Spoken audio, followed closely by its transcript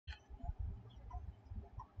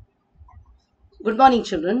Good morning,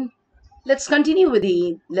 children. Let's continue with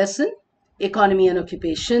the lesson Economy and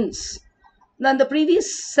Occupations. Now, in the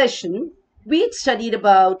previous session, we had studied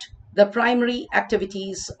about the primary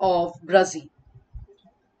activities of Brazil.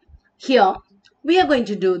 Here, we are going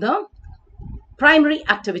to do the primary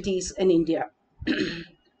activities in India.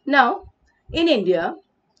 Now, in India,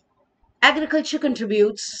 agriculture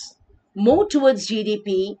contributes more towards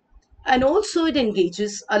GDP and also it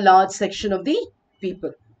engages a large section of the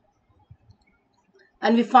people.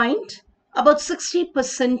 And we find about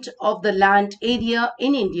 60% of the land area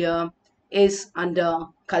in India is under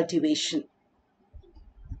cultivation.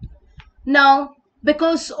 Now,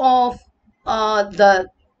 because of the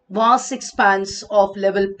vast expanse of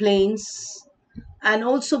level plains and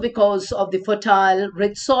also because of the fertile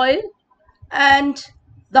rich soil and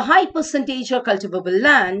the high percentage of cultivable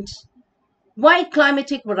land, wide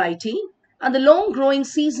climatic variety and the long growing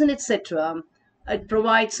season, etc., it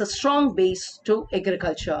provides a strong base to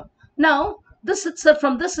agriculture. Now,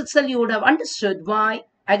 from this itself, you would have understood why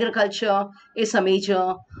agriculture is a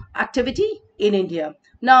major activity in India.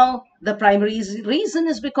 Now, the primary reason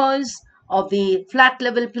is because of the flat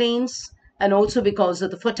level plains and also because of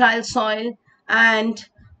the fertile soil, and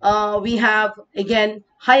we have again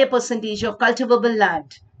higher percentage of cultivable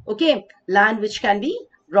land. Okay, land which can be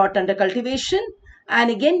brought under cultivation. And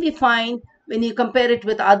again, we find when you compare it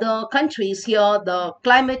with other countries, here the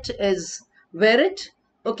climate is varied.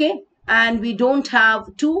 Okay, and we don't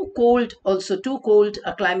have too cold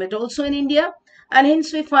a climate also in India, and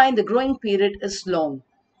hence we find the growing period is long.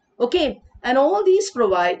 Okay, and all these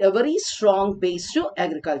provide a very strong base to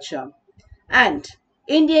agriculture. And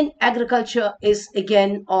Indian agriculture is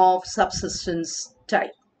again of subsistence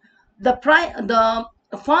type. The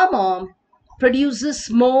farmer produces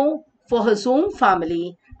more for his own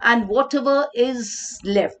family, and whatever is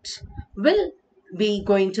left will be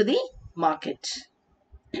going to the market.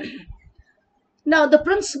 Now, the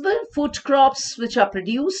principal food crops which are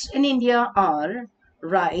produced in India are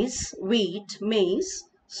rice, wheat, maize,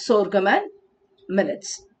 sorghum, and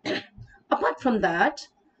millets. Apart from that,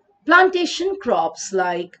 plantation crops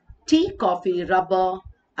like tea, coffee, rubber,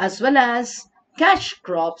 as well as cash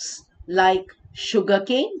crops like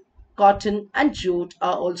sugarcane, cotton, and jute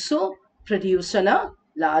are also produced on a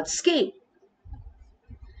large scale.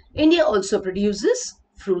 India also produces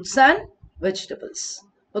fruits and vegetables.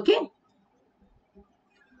 Okay.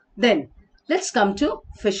 Then let's come to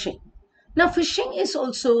fishing. Now, fishing is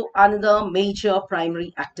also another major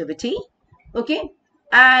primary activity. Okay.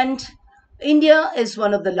 And India is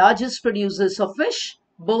one of the largest producers of fish,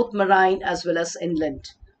 both marine as well as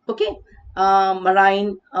inland. Okay.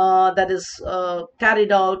 Marine that is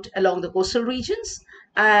carried out along the coastal regions,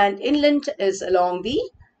 and inland is along the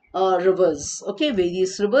rivers. Okay.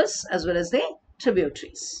 Various rivers as well as their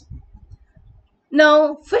tributaries.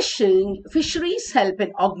 Now, fisheries help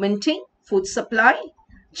in augmenting food supply,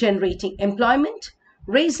 generating employment,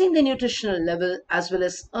 raising the nutritional level, as well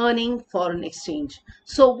as earning foreign exchange.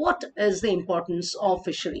 So, what is the importance of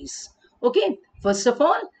fisheries? Okay, first of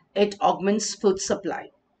all, it augments food supply.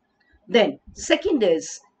 Then, second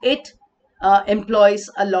is it employs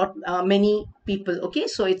many people. Okay,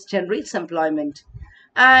 so it generates employment,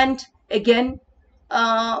 and again,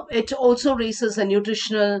 it also raises a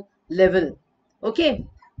nutritional level. Okay,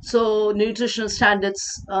 so nutritional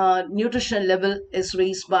standards, nutritional level is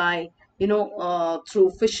raised by through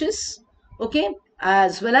fishes. Okay,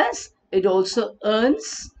 as well as it also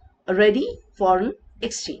earns a ready foreign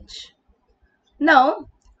exchange. Now,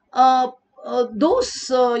 those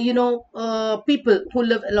people who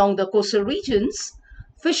live along the coastal regions,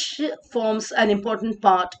 fish forms an important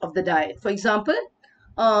part of the diet. For example,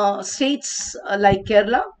 states like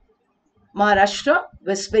Kerala, Maharashtra,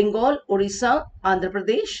 West Bengal, Orissa, Andhra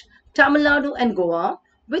Pradesh, Tamil Nadu, and Goa,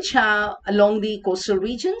 which have along the coastal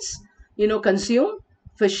regions, consume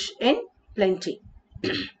fish in plenty.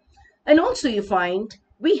 And also, you find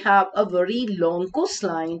we have a very long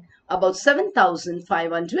coastline, about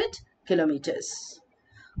 7,500 kilometers.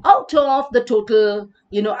 Out of the total,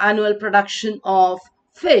 annual production of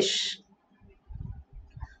fish,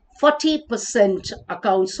 40%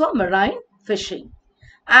 accounts for marine fishing,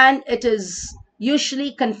 and it is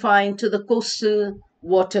usually confined to the coastal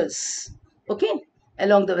waters. Okay,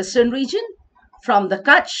 along the western region, from the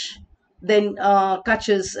Kutch, then Kutch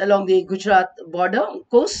is along the Gujarat border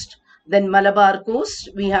coast, then Malabar coast,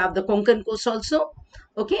 we have the Konkan coast also.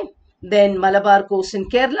 Okay, then Malabar coast in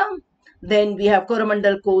Kerala, then we have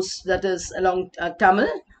Coromandel coast, that is along Tamil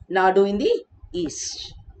Nadu in the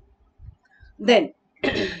east. Then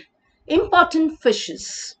important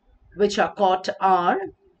fishes which are caught are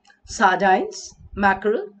sardines,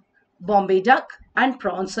 mackerel, Bombay duck, and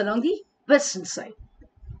prawns along the western side.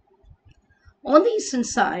 On the eastern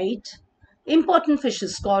side, important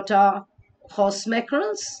fishes caught are horse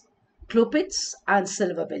mackerels, clupits, and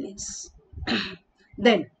silver bellies.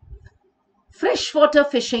 Then, freshwater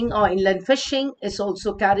fishing or inland fishing is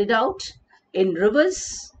also carried out in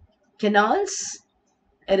rivers, canals,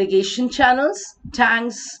 irrigation channels,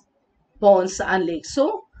 tanks, ponds, and lakes.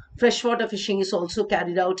 So, freshwater fishing is also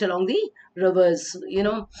carried out along the rivers,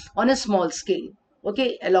 on a small scale.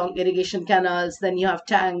 Okay, along irrigation canals, then you have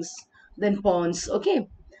tanks, then ponds, okay,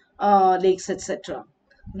 lakes, etc.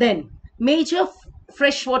 Then, major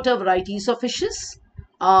freshwater varieties of fishes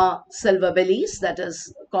are silver bellies, that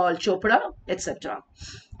is called chopra, etc.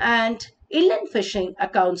 And inland fishing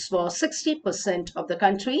accounts for 60% of the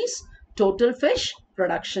country's total fish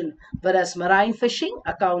production, whereas marine fishing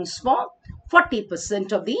accounts for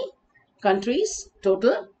 40% of the country's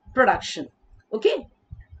total production. Okay,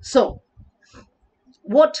 so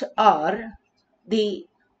what are the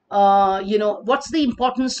what's the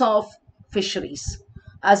importance of fisheries?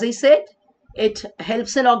 As I said, it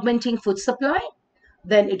helps in augmenting food supply.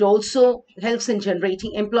 Then it also helps in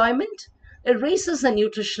generating employment. It raises the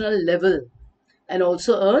nutritional level and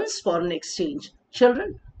also earns foreign exchange.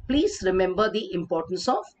 Children, please remember the importance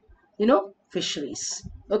of, fisheries.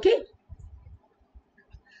 Okay.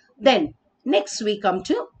 Then next we come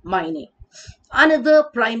to mining. Another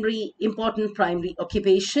important primary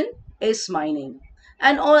occupation is mining.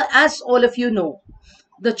 And as all of you know,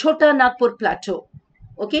 the Chota Nagpur Plateau,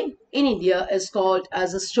 okay, in India is called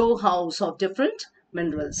as a storehouse of different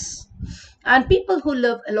minerals. And people who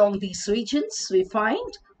live along these regions, we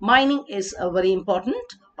find mining is a very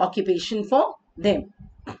important occupation for them.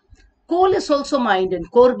 Coal is also mined in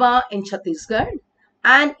Korba in Chhattisgarh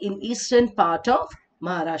and in eastern part of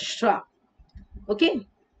Maharashtra. Okay,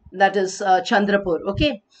 that is Chandrapur.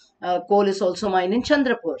 Okay, coal is also mined in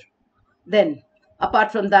Chandrapur. Then,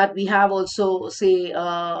 apart from that, we have also, say,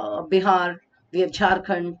 Bihar, we have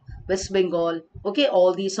Jharkhand, West Bengal. Okay,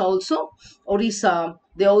 all these also, Odisha,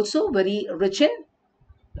 they are also very rich in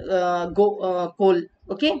coal,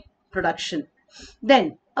 okay, production.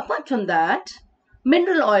 Then, apart from that,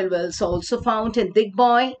 mineral oil wells are also found in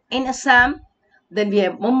Digboi in Assam. Then we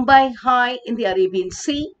have Mumbai High in the Arabian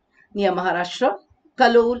Sea near Maharashtra,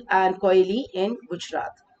 Kalol and Koyali in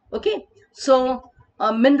Gujarat. Okay, so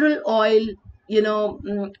mineral oil,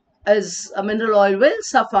 as mineral oil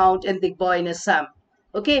wells are found in Digboi in Assam.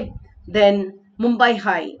 Okay, then Mumbai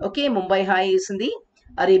High. Okay, Mumbai High is in the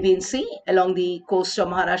Arabian Sea along the coast of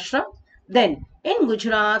Maharashtra. Then in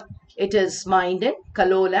Gujarat, it is mined in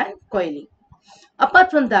Kalol and Koyali.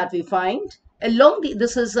 Apart from that, we find along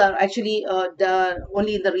this is actually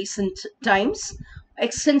only in the recent times,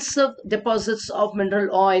 extensive deposits of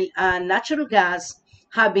mineral oil and natural gas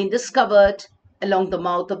have been discovered along the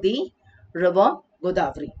mouth of the river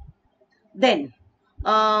Godavari. Then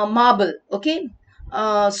marble, okay,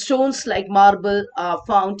 stones like marble are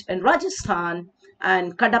found in Rajasthan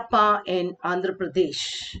and Kadapa in Andhra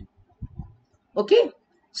Pradesh. Okay,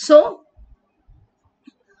 so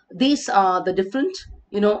these are the different,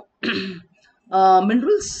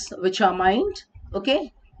 minerals which are mined.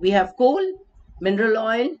 Okay, we have coal, mineral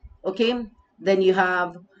oil. Okay, then you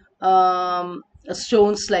have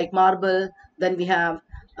stones like marble. Then we have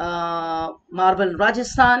marble in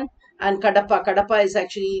Rajasthan and Kadapa. Kadapa is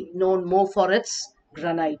actually known more for its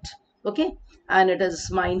granite. Okay, and it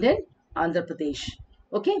is mined in Andhra Pradesh.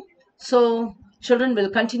 Okay, so children will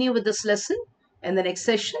continue with this lesson in the next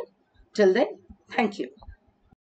session. Till then, thank you.